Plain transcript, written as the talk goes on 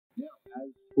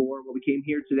for what we came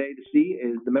here today to see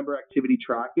is the member activity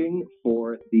tracking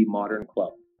for the Modern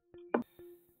Club.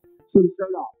 So to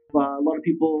start off, a lot of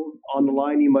people on the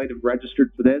line, you might have registered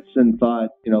for this and thought,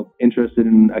 interested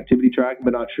in activity tracking,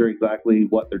 but not sure exactly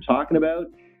what they're talking about.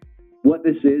 What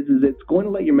this is it's going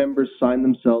to let your members sign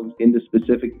themselves into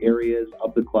specific areas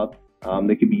of the club.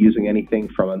 They could be using anything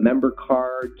from a member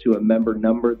card to a member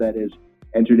number that is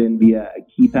entered in via a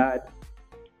keypad,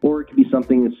 or it could be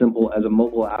something as simple as a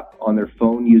mobile app on their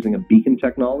phone using a beacon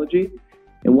technology.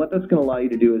 And what that's going to allow you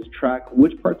to do is track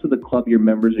which parts of the club your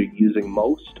members are using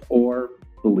most or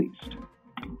the least.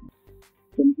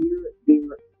 From here,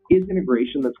 there is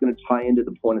integration that's going to tie into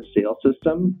the point of sale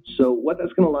system. So what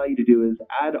that's going to allow you to do is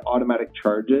add automatic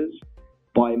charges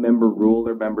by member rule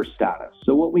or member status.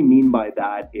 So what we mean by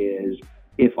that is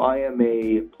if I am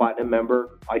a platinum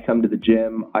member, I come to the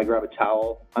gym, I grab a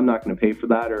towel, I'm not going to pay for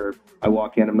that, or I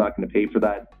walk in, I'm not going to pay for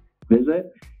that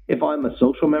visit. If I'm a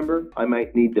social member, I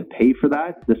might need to pay for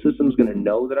that. The system's going to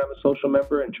know that I'm a social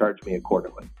member and charge me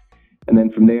accordingly. And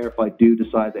then from there, if I do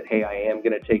decide that, hey, I am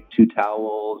going to take 2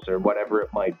 towels or whatever it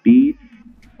might be,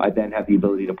 I then have the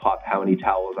ability to pop how many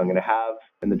towels I'm going to have,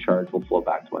 and the charge will flow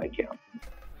back to my account.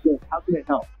 So how can it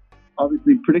help?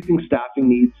 Obviously, predicting staffing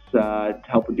needs to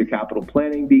help with your capital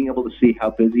planning, being able to see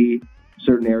how busy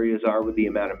certain areas are with the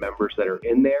amount of members that are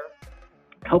in there.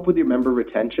 Help with your member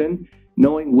retention,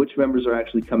 knowing which members are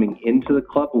actually coming into the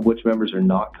club or which members are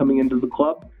not coming into the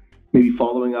club. Maybe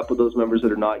following up with those members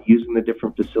that are not using the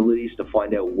different facilities to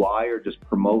find out why, or just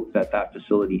promote that that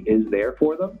facility is there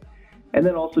for them. And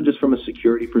then also just from a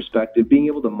security perspective, being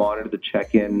able to monitor the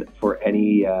check-in for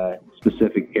any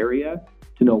specific area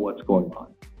to know what's going on.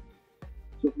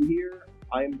 So from here,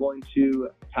 I'm going to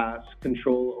pass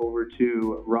control over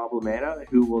to Rob Lamanna,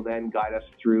 who will then guide us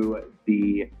through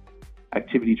the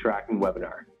activity tracking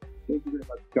webinar. Thank you very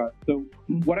much, Scott. So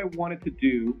what I wanted to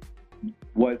do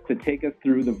was to take us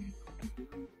through the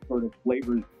sort of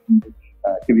flavors in which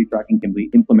activity tracking can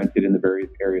be implemented in the various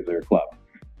areas of your club.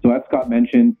 So as Scott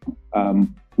mentioned,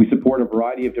 we support a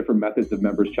variety of different methods of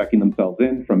members checking themselves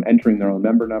in, from entering their own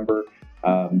member number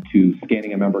to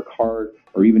scanning a member card,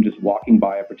 or even just walking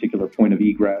by a particular point of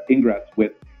ingress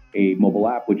with a mobile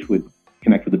app, which would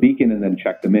connect with the beacon and then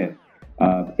check them in.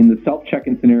 In the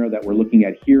self-check-in scenario that we're looking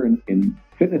at here in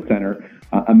Fitness Center,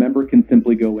 a member can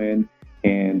simply go in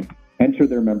and enter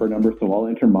their member number. So I'll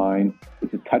enter mine.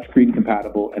 This is touchscreen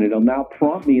compatible, and it'll now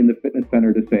prompt me in the Fitness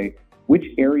Center to say, which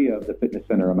area of the Fitness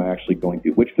Center am I actually going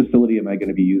to? Which facility am I going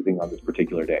to be using on this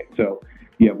particular day? So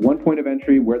you have one point of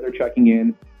entry where they're checking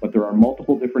in, but there are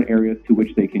multiple different areas to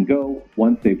which they can go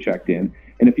once they've checked in.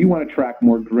 And if you want to track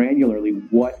more granularly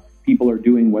what people are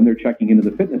doing when they're checking into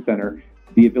the Fitness Center,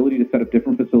 the ability to set up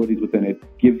different facilities within it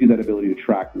gives you that ability to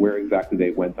track where exactly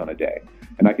they went on a day.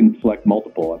 And I can select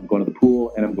multiple. I'm going to the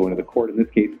pool and I'm going to the court. In this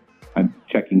case, I'm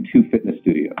checking 2 fitness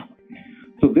studios.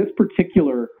 So this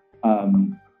particular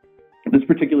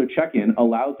check-in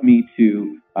allows me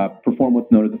to perform what's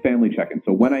known as a family check-in.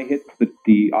 So when I hit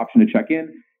the option to check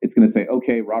in, it's going to say,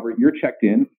 okay, Robert, you're checked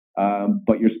in,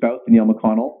 but your spouse, Danielle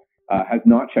McConnell, has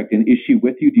not checked in. Is she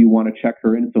with you? Do you want to check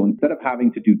her in? So instead of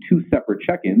having to do 2 separate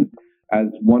check-ins, as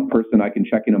one person, I can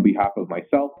check in on behalf of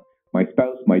myself, my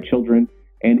spouse, my children,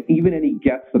 and even any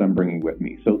guests that I'm bringing with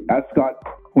me. So as Scott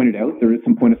pointed out, there is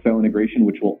some point of sale integration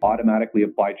which will automatically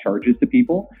apply charges to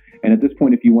people. And at this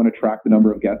point, if you want to track the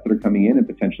number of guests that are coming in and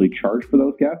potentially charge for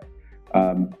those guests,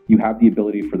 you have the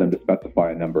ability for them to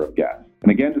specify a number of guests.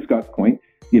 And again, to Scott's point,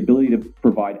 the ability to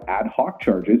provide ad hoc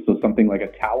charges, so something like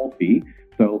a towel fee.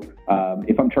 So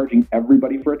if I'm charging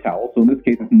everybody for a towel, so in this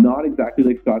case, it's not exactly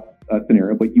like Scott's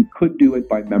scenario, but you could do it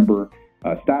by member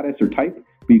status or type.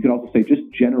 But you could also say just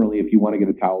generally, if you want to get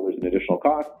a towel, there's an additional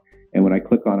cost. And when I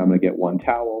click on, I'm going to get 1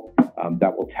 towel,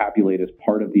 that will tabulate as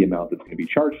part of the amount that's going to be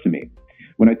charged to me.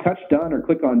 When I touch done or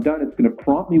click on done, it's going to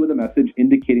prompt me with a message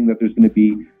indicating that there's going to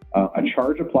be a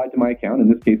charge applied to my account, in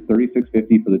this case,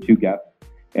 $36.50 for the 2 guests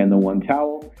and the 1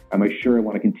 towel. Am I sure I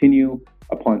want to continue?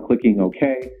 Upon clicking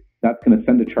OK, that's going to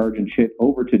send a charge and chit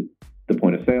over to the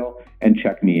point of sale and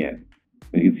check me in.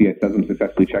 And you can see it says I'm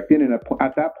successfully checked in, and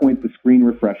at that point, the screen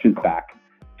refreshes back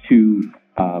to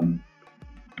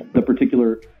the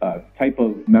particular type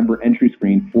of member entry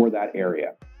screen for that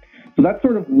area. So that's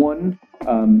sort of one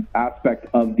aspect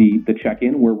of the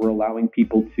check-in, where we're allowing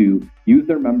people to use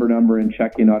their member number and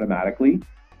check in automatically.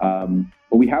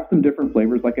 But we have some different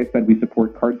flavors. Like I said, we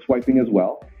support card swiping as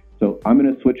well. So I'm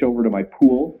going to switch over to my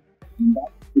pool.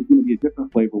 That is going to be a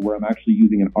different flavor where I'm actually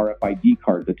using an RFID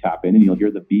card to tap in, and you'll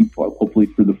hear the beep, hopefully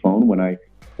through the phone when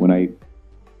I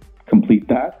complete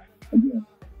that. Again,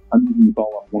 I'm using this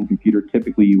all off one computer.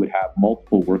 Typically, you would have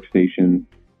multiple workstations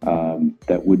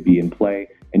that would be in play,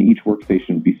 and each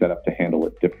workstation would be set up to handle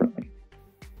it differently.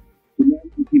 So now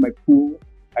you can see my pool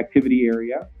activity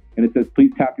area, and it says,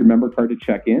 please tap your member card to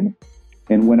check in.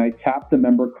 And when I tap the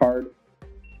member card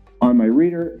on my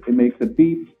reader, it makes a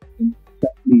beep and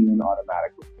sets me in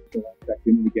automatically. So I check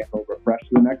in, and again, it'll refresh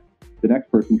to the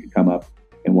next person can come up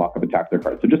and walk up and tap their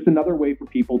card. So just another way for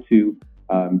people to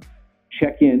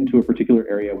check in to a particular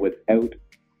area without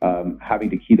having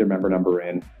to key their member number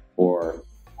in or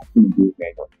having to do it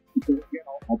manually. So again,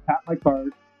 I'll tap my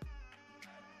card,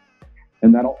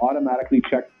 and that'll automatically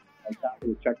check. I'll tap it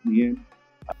to check me in.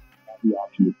 I have the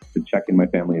option to check in my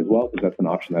family as well, because that's an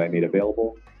option that I made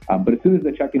available. But as soon as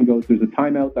the check-in goes, there's a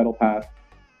timeout that'll pass,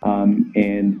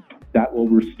 and that will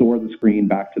restore the screen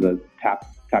back to the tap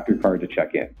your card to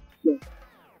check in. So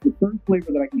the third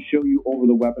flavor that I can show you over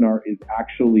the webinar is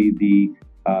actually the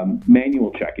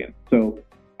manual check-in. So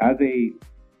as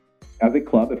a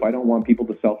club, if I don't want people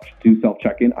to do self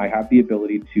check-in, I have the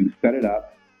ability to set it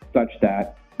up such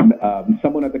that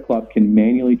someone at the club can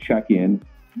manually check in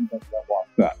that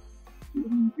walks up. So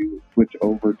what I'm going to do is switch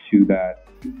over to that,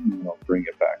 and I'll bring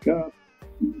it back up.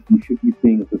 You should be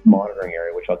seeing this monitoring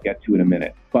area, which I'll get to in a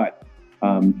minute. But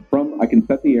I can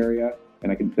set the area,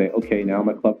 and I can say, okay, now I'm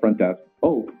at club front desk.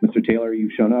 Oh, Mr. Taylor,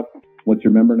 you've shown up. What's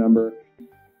your member number?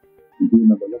 You do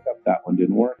member lookup. That one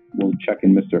didn't work. We'll check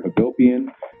in Mr. Hagopian,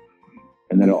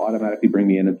 and then it'll automatically bring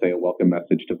me in and say a welcome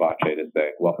message to Vache to say,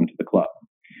 welcome to the club.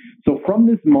 So from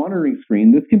this monitoring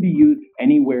screen, this can be used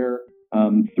anywhere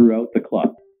throughout the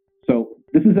club. So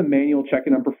this is a manual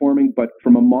check-in I'm performing, but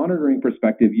from a monitoring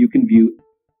perspective, you can view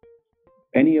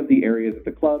any of the areas at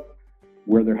the club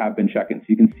where there have been check-ins.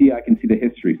 I can see the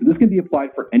history. So this can be applied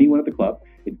for anyone at the club.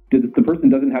 The person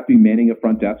doesn't have to be manning a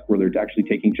front desk where they're actually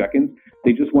taking check-ins.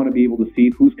 They just want to be able to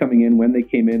see who's coming in, when they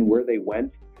came in, where they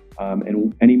went,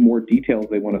 and any more details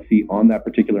they want to see on that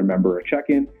particular member or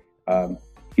check-in. You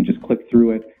can just click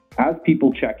through it. As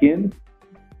people check in,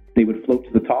 they would float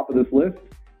to the top of this list,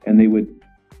 and they would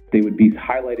be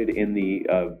highlighted in the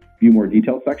view more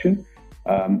details section.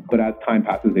 But as time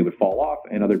passes, they would fall off,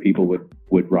 and other people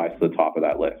would rise to the top of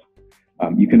that list.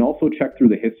 You can also check through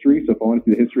the history. So if I want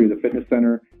to see the history of the fitness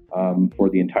center for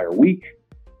the entire week,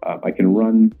 I can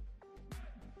run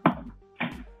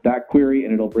that query,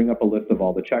 and it'll bring up a list of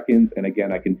all the check-ins. And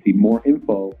again, I can see more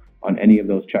info on any of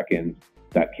those check-ins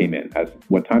that came in, as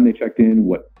what time they checked in,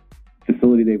 what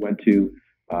facility they went to,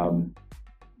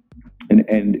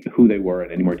 and who they were,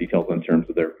 and any more details in terms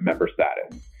of their member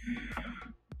status.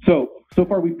 So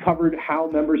far we've covered how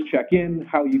members check in,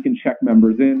 how you can check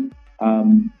members in.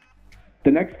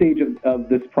 The next stage of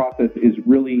this process is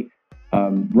really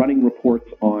running reports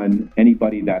on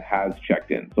anybody that has checked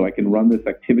in. So I can run this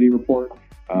activity report,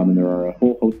 and there are a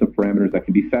whole host of parameters that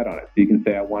can be set on it. So you can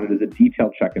say, I want it as a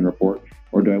detailed check-in report,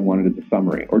 or do I want it as a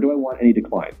summary, or do I want any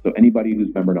declines? So anybody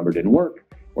whose member number didn't work,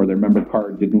 or their member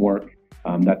card didn't work,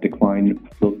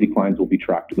 those declines will be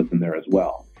tracked within there as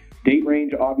well. Date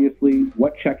range, obviously.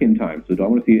 What check-in time? So do I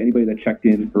want to see anybody that checked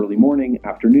in early morning,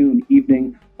 afternoon,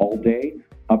 evening, all day?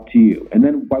 Up to you. And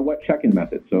then by what check-in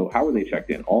method? So how were they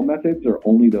checked in? All methods, or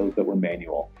only those that were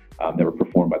manual, that were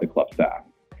performed by the club staff?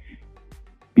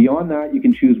 Beyond that, you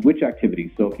can choose which activities.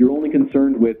 So if you're only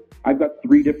concerned with, I've got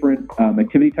 3 different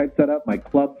activity types set up: my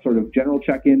club sort of general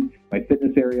check-in, my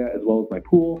fitness area, as well as my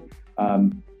pool.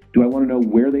 Do I want to know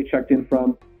where they checked in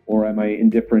from, or am I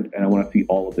indifferent and I want to see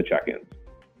all of the check-ins?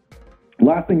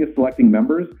 Last thing is selecting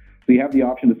members. So you have the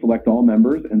option to select all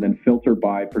members and then filter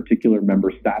by particular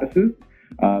member statuses.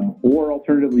 Or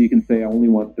alternatively, you can say I only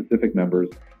want specific members,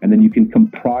 and then you can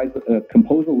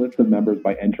compose a list of members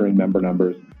by entering member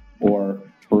numbers, or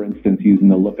for instance, using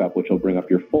the lookup, which will bring up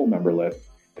your full member list.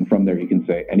 And from there, you can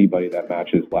say anybody that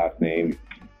matches last name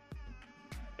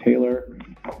Taylor.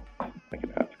 I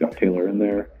can have Scott Taylor in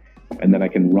there, and then I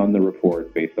can run the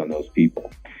report based on those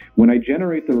people. When I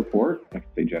generate the report, I can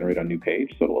say generate on new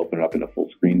page, so it'll open it up in a full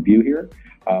screen view here.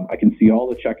 I can see all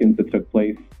the check-ins that took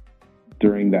place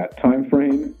during that time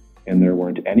frame, and there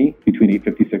weren't any between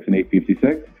 8:56 and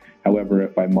 8:56. However,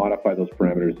 if I modify those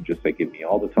parameters and just say give me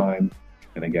all the time,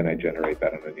 and again I generate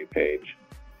that on a new page,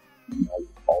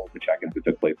 all of the check-ins that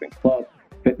took place in club,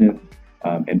 fitness,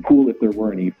 and pool, if there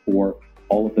were any, for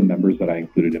all of the members that I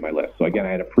included in my list. So again, I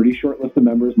had a pretty short list of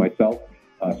members, myself,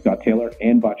 Scott Taylor,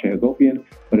 and Vache Hagopian,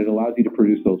 but it allows you to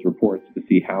produce those reports to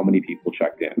see how many people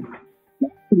checked in.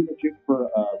 That's pretty much it for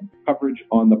coverage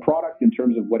on the product in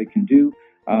terms of what it can do.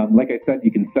 Like I said,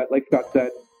 you can set, like Scott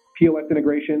said, POS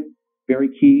integration, very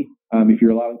key if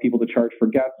you're allowing people to charge for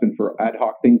guests and for ad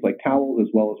hoc things like towels, as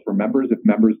well as for members. If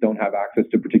members don't have access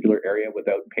to a particular area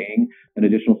without paying an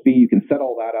additional fee, you can set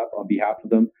all that up on behalf of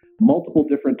them. Multiple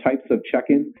different types of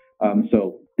check-in.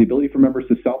 So the ability for members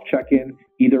to self-check-in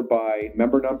either by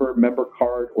member number, member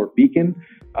card, or beacon.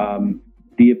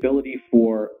 The ability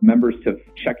for members to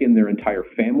check in their entire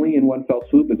family in one fell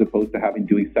swoop as opposed to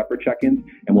doing separate check-ins,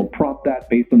 and we'll prompt that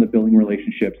based on the billing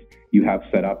relationships you have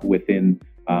set up within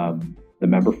the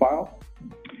member file.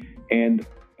 And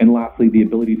lastly, the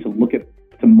ability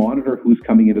to monitor who's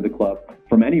coming into the club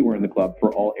from anywhere in the club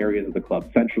for all areas of the club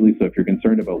centrally. So if you're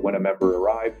concerned about when a member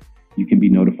arrives, you can be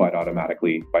notified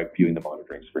automatically by viewing the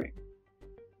monitoring screen.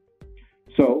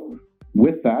 So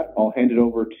with that, I'll hand it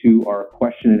over to our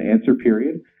question and answer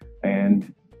period,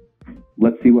 and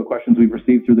let's see what questions we've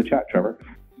received through the chat, Trevor.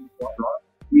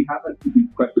 We have a few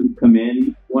questions come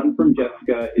in. One from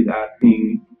Jessica is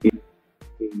asking, if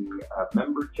a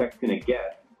member checks in a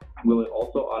guest, will it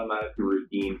also automatically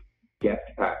redeem guest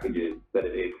packages that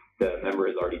if the member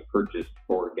has already purchased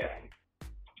for guests?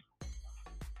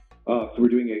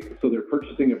 So they're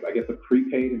purchasing, I guess, a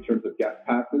prepaid in terms of guest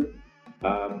passes.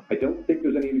 I don't think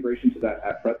there's any integration to that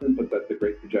at present, but that's a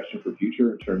great suggestion for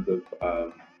future in terms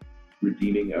of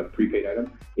redeeming a prepaid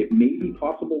item. It may be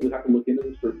possible. We'll have to look into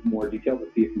this for more detail to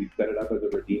see if we set it up as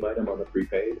a redeem item on the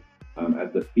prepaid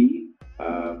as a fee,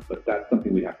 but that's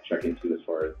something we have to check into as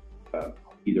far as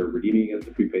either redeeming as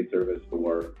a prepaid service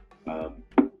or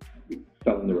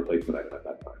selling the replacement item at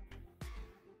that time.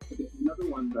 Okay, another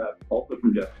one also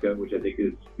from Jessica, which I think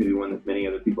is maybe one that many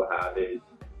other people have,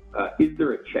 is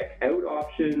there a checkout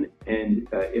option? And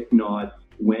if not,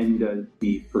 when does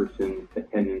the person's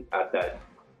attendance at that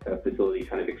facility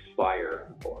kind of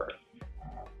expire for?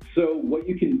 So what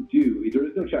you can do, there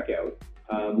is no checkout.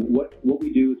 What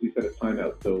we do is we set a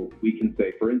timeout. So we can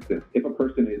say, for instance,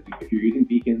 if you're using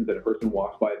beacons and a person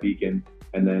walks by a beacon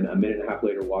and then a minute and a half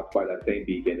later walks by that same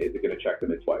beacon, is it going to check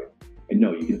them in twice? And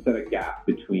no, you can set a gap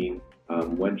between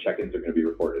when check-ins are going to be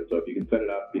reported. So if you can set it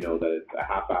up, that it's a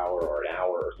half hour or an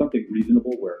hour or something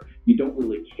reasonable where you don't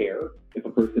really care if a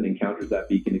person encounters that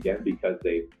beacon again because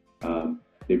they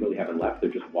really haven't left,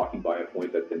 they're just walking by a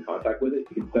point that's in contact with it.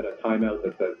 You can set a timeout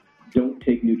that says, don't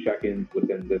take new check-ins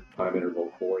within this time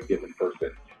interval for a given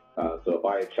person. So if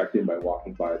I had checked in by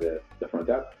walking by the front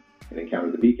desk and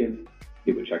encountered the beacon,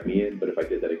 it would check me in. But if I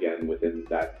did that again within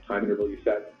that time interval you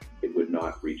set, it would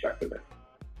not recheck them in.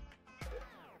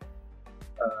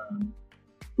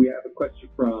 We have a question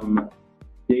from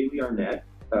Daily Arnett.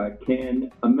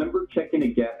 Can a member check in a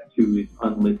guest who is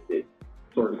unlisted?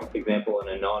 Sort of example, an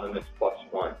anonymous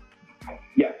 +1.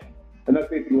 Yes, and that's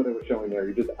basically what I was showing there.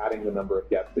 You're just adding the number of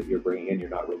guests that you're bringing in. You're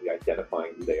not really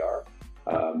identifying who they are.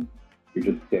 You're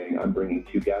just saying, I'm bringing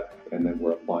 2 guests, and then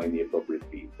we're applying the appropriate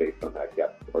fees based on that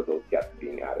guest or those guests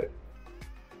being added.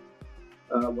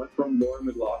 One from Laura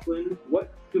McLaughlin.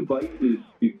 What devices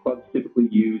do clubs typically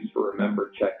use for a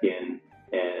member check-in?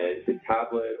 Is it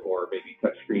tablet or maybe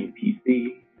touchscreen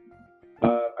PC?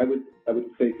 I would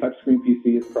say touchscreen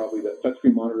PC is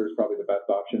touchscreen monitor is probably the best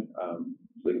option.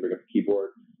 So you can bring up a keyboard.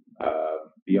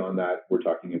 Beyond that, we're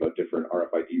talking about different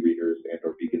RFID readers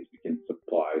and/or beacons. We can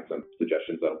supply some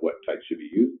suggestions on what types should be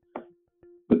used.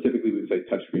 But typically, we would say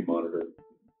touchscreen monitor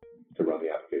to run the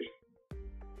application.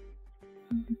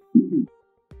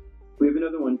 We have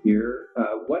another one here.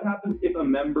 What happens if a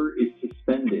member is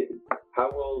suspended? How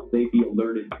will they be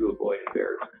alerted to avoid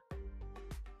embarrassment?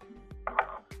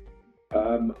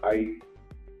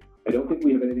 I don't think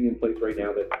we have anything in place right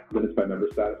now that limits by member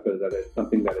status, but that is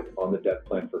something that is on the dev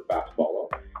plan for fast follow.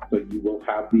 So you will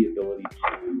have the ability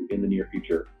to, in the near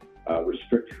future,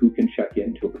 restrict who can check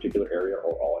in to a particular area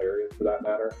or all areas for that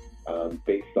matter,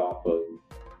 based off of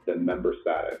the member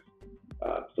status.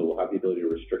 So we'll have the ability to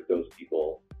restrict those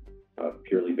people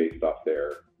purely based off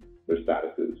their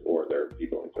statuses or their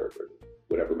e-billing services,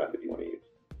 whatever method you want to use.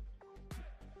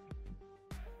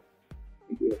 I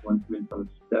think we have one coming from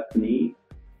Stephanie.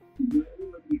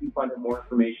 You can find out more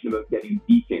information about getting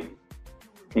beacons.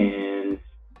 And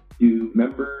do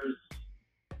members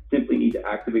simply need to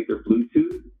activate their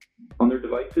Bluetooth on their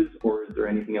devices, or is there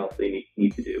anything else they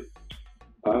need to do?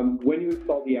 When you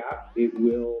install the app,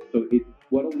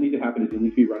 what will need to happen is you'll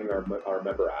need to be running our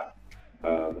member app.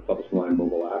 The Club of Salina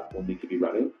mobile app will need to be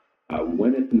running.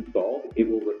 When it's installed, it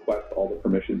will request all the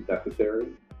permissions necessary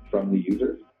from the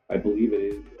users. I believe it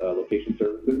is location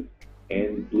services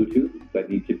and Bluetooth that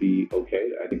need to be okay.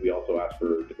 I think we also ask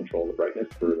to control the brightness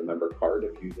for the member card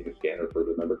if you're using a scanner for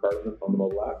the member card on the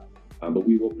mobile app. But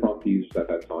we will prompt the users at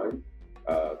that time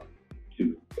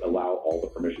to allow all the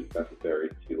permissions necessary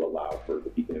to allow for the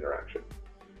beacon interaction.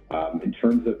 In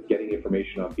terms of getting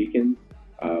information on beacons,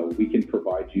 we can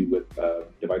provide you with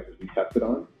devices we tested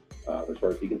on as far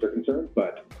as beacons are concerned,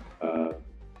 but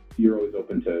you're always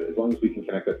open to, as long as we can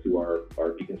connect us to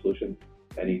our beacon solution,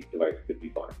 any device could be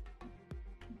fine.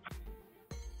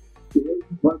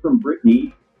 One from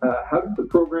Brittany. How does the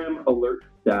program alert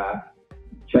staff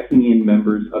checking in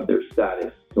members of their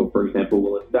status? So, for example,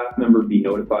 will a staff member be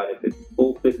notified if it's a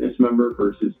full fitness member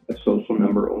versus a social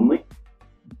member only?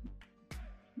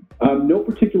 No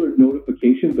particular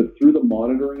notification, but through the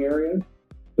monitoring area.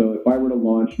 So if I were to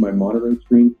launch my monitoring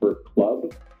screen for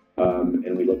Club,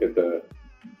 and we look at the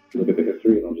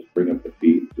history, and I'll just bring up the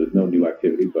feed. So there's no new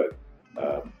activity, but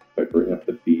if I bring up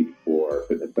the feed for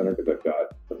Fitness Center, because I've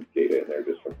got some data in there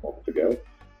just from moments ago,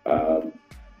 and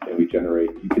we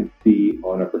generate, you can see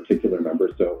on a particular member.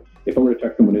 So if I were to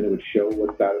check someone in, it would show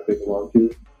what status they belong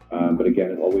to. But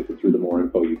again, always through the more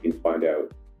info, you can find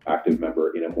out active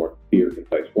member in a more clear,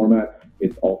 concise format.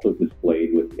 It's also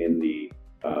displayed within the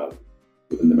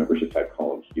membership type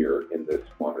column here in this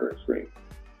monitoring screen.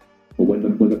 But when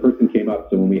the person came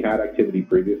up, so when we had activity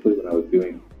previously, when I was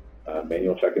doing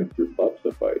manual check-ins through Club, so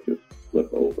if I just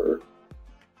flip over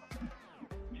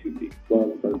to the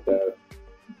Club front desk,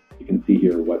 you can see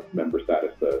here what member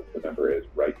status the member is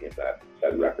right in that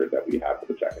record that we have for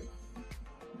the check-in.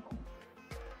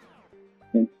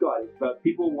 And Scott, if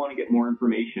people want to get more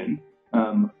information,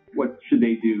 what should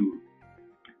they do?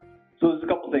 So there's a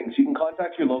couple things. You can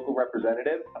contact your local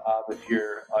representative if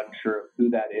you're unsure of who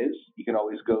that is. You can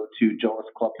always go to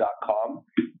jonasclub.com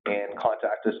and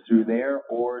contact us through there,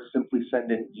 or simply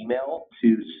send an email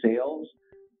to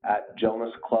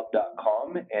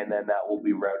sales@jonasclub.com, and then that will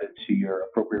be routed to your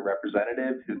appropriate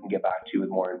representative who can get back to you with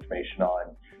more information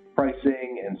on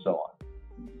pricing and so on.